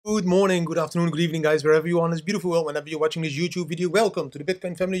Good morning, good afternoon, good evening, guys, wherever you are in this beautiful world, whenever you're watching this YouTube video. Welcome to the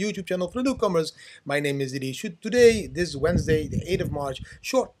Bitcoin Family YouTube channel for the newcomers. My name is Didi. Today, this Wednesday, the 8th of March,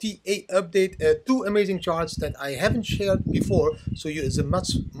 short TA update. Two amazing charts that I haven't shared before, so it's a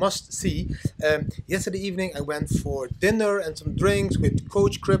must see. Yesterday evening, I went for dinner and some drinks with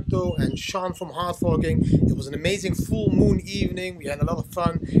Coach Crypto and Sean from Hard Forking. It was an amazing full moon evening. We had a lot of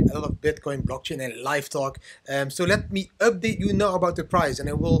fun, a lot of Bitcoin, blockchain, and live talk. So let me update you now about the price, and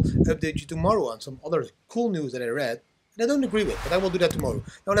I will update you tomorrow on some other cool news that I read that I don't agree with, but I will do that tomorrow.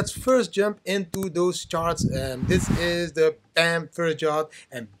 Now let's first jump into those charts. This is the BAM first chart,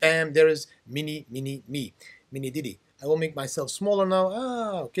 and BAM, there is mini Didi. I will make myself smaller now.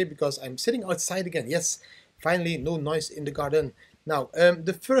 Okay, because I'm sitting outside again. Yes, finally, no noise in the garden. Now,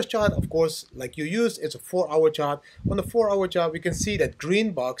 the first chart, of course, like you used, it's a 4-hour chart. On the 4-hour chart, we can see that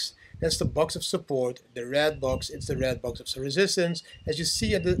green box, that's the box of support. The red box, it's the red box of resistance. As you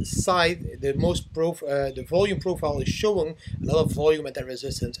see at the side, the volume profile is showing a lot of volume at that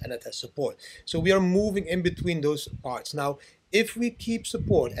resistance and at that support. So we are moving in between those parts. Now, if we keep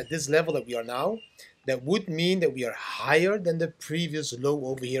support at this level that we are now, that would mean that we are higher than the previous low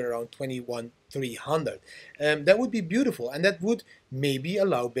over here around 21,300. That would be beautiful, and that would maybe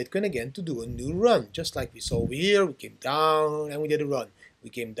allow Bitcoin again to do a new run, just like we saw over here. We came down and we did a run.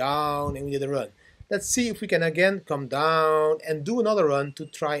 We came down and we did a run. Let's see if we can again come down and do another run to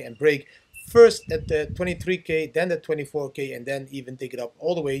try and break first at the 23K, then the 24K, and then even take it up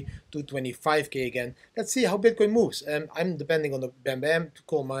all the way to 25K again. Let's see how Bitcoin moves. I'm depending on the BAM to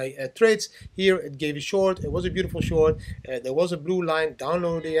call my trades. Here it gave a short. It was a beautiful short. There was a blue line, down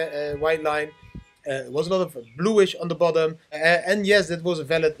the white line. It was a lot of bluish on the bottom, and yes, that was a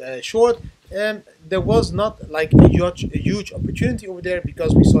valid short. There was not like a huge opportunity over there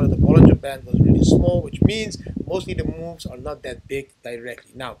because we saw that the Bollinger Band was really small, which means mostly the moves are not that big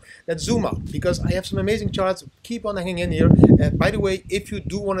directly. Now, let's zoom out because I have some amazing charts. Keep on hanging in here. By the way, if you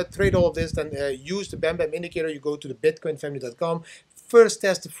do want to trade all of this, then use the BAM indicator. You go to the bitcoinfamily.com. First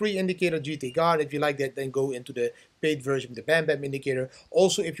test the free indicator GT Guard. If you like that, then go into the paid version of the BAM indicator.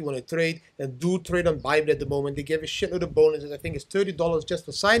 Also, if you want to trade, then do trade on Bybit at the moment. They give a shitload of bonuses. I think it's $30 just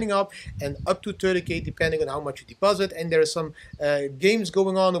for signing up and up to 30K depending on how much you deposit. And there are some games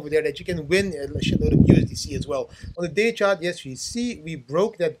going on over there that you can win a shitload of USDC as well. On the day chart, yes, we see we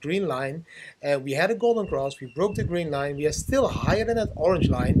broke that green line. We had a golden cross. We broke the green line. We are still higher than that orange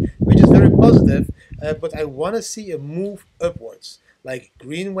line, which is very positive. But I want to see a move upwards. Like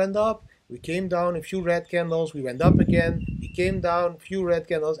green went up, we came down, a few red candles, we went up again, we came down, a few red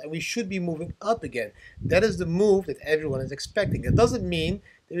candles, and we should be moving up again. That is the move that everyone is expecting. That doesn't mean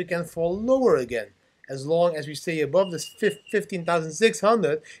that we can fall lower again. As long as we stay above this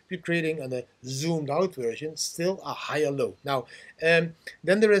 15,600, we're creating on a zoomed out version still a higher low. Now, then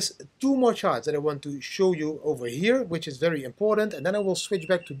there is two more charts that I want to show you over here, which is very important, and then I will switch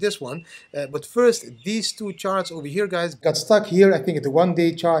back to this one. But first, these two charts over here, guys, got stuck here, I think at the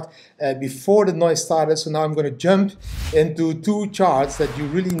 1-day chart before the noise started. So now I'm going to jump into two charts that you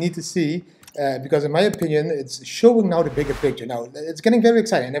really need to see. Because in my opinion, it's showing now the bigger picture. Now, it's getting very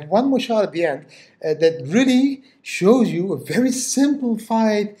exciting. And I have one more shot at the end that really shows you a very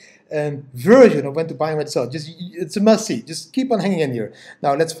simplified version of when to buy and when to sell. It's a must-see. Just keep on hanging in here.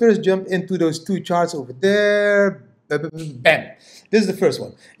 Now, let's first jump into those two charts over there. Bam! This is the first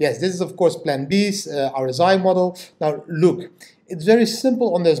one. Yes, this is, of course, Plan B's RSI model. Now, look, it's very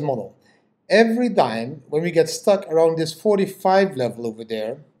simple on this model. Every time when we get stuck around this 45 level over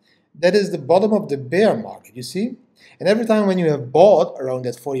there, that is the bottom of the bear market, you see? And every time when you have bought around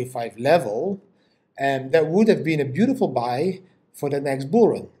that 45 level, that would have been a beautiful buy for the next bull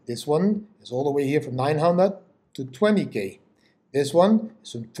run. This one is all the way here from 900 to 20K. This one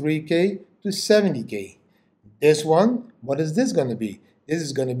is from 3K to 70K. This one, what is this going to be? This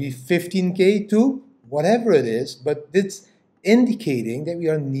is going to be 15K to whatever it is, but it's indicating that we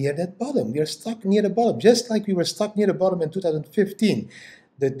are near that bottom. We are stuck near the bottom, just like we were stuck near the bottom in 2015.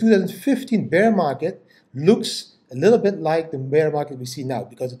 The 2015 bear market looks a little bit like the bear market we see now,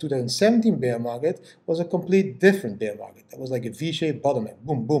 because the 2017 bear market was a complete different bear market. That was like a V-shaped bottom,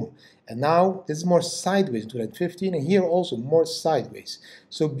 boom, boom. And now this is more sideways in 2015, and here also more sideways.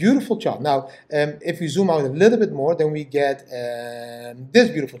 So beautiful chart. Now, if we zoom out a little bit more, then we get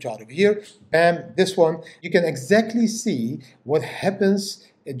this beautiful chart over here. Bam, this one. You can exactly see what happens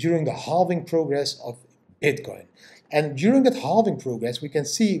during the halving progress of Bitcoin. And during that halving progress, we can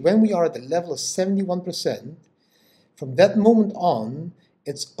see when we are at the level of 71%, from that moment on,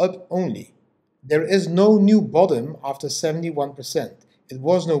 it's up only. There is no new bottom after 71%. It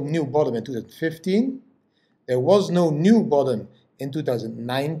was no new bottom in 2015. There was no new bottom in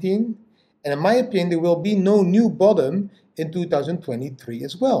 2019, and in my opinion, there will be no new bottom in 2023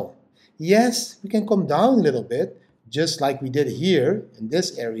 as well. Yes, we can come down a little bit, just like we did here in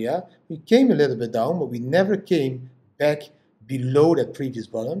this area. We came a little bit down, but we never came back below that previous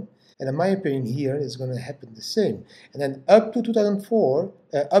bottom. And in my opinion, here is going to happen the same. And then up to 2004,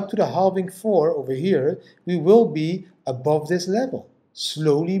 up to the halving 4 over here, we will be above this level,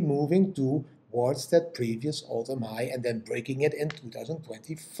 slowly moving towards that previous all-time high and then breaking it in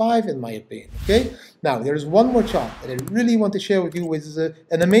 2025, in my opinion. Okay. Now there's one more chart that I really want to share with you, which is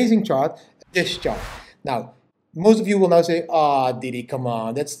an amazing chart. This chart. Now, most of you will now say, "Ah, Didi, come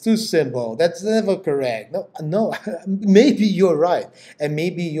on, that's too simple. That's never correct." No, maybe you're right, and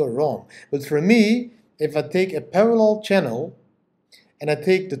maybe you're wrong. But for me, if I take a parallel channel, and I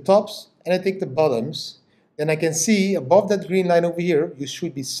take the tops, and I take the bottoms, then I can see above that green line over here, you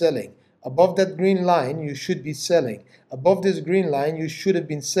should be selling. Above that green line, you should be selling. Above this green line, you should have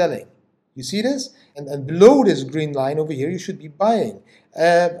been selling. You see this? And below this green line over here, you should be buying.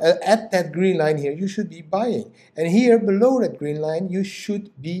 At that green line here, you should be buying. And here, below that green line, you should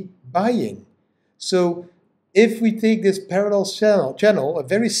be buying. So if we take this parallel channel, a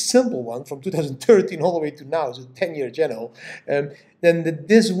very simple one from 2013 all the way to now, so a 10-year channel, then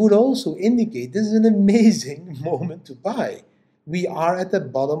this would also indicate this is an amazing moment to buy. We are at the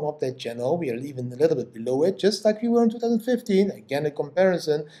bottom of that channel. We are even a little bit below it, just like we were in 2015. Again, a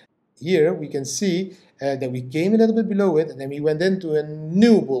comparison. Here we can see that we came a little bit below it, and then we went into a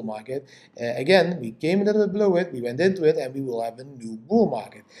new bull market. Again, we came a little bit below it, we went into it, and we will have a new bull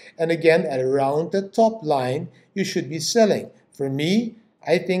market. And again, at around the top line, you should be selling. For me,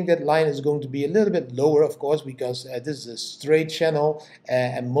 I think that line is going to be a little bit lower, of course, because this is a straight channel,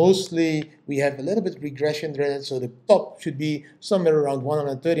 and mostly we have a little bit regression there, so the top should be somewhere around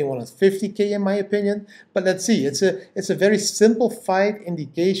 130, 150K in my opinion. But let's see, it's a very simplified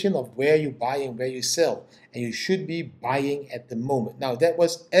indication of where you buy and where you sell, and you should be buying at the moment. Now, that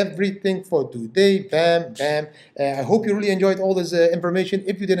was everything for today. Bam, bam. I hope you really enjoyed all this information.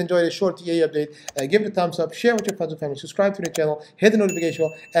 If you did enjoy this short TA update, give it a thumbs up, share with your friends and family, subscribe to the channel, hit the notification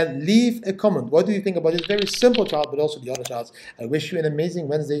bell, and leave a comment. What do you think about this very simple chart, but also the other charts? I wish you an amazing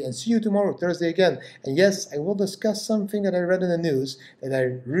Wednesday, and see you tomorrow, Thursday again. And yes, I will discuss something that I read in the news that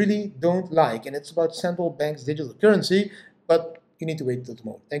I really don't like, and it's about central banks' digital currency, but you need to wait till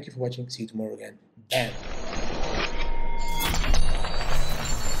tomorrow. Thank you for watching. See you tomorrow again. Bam.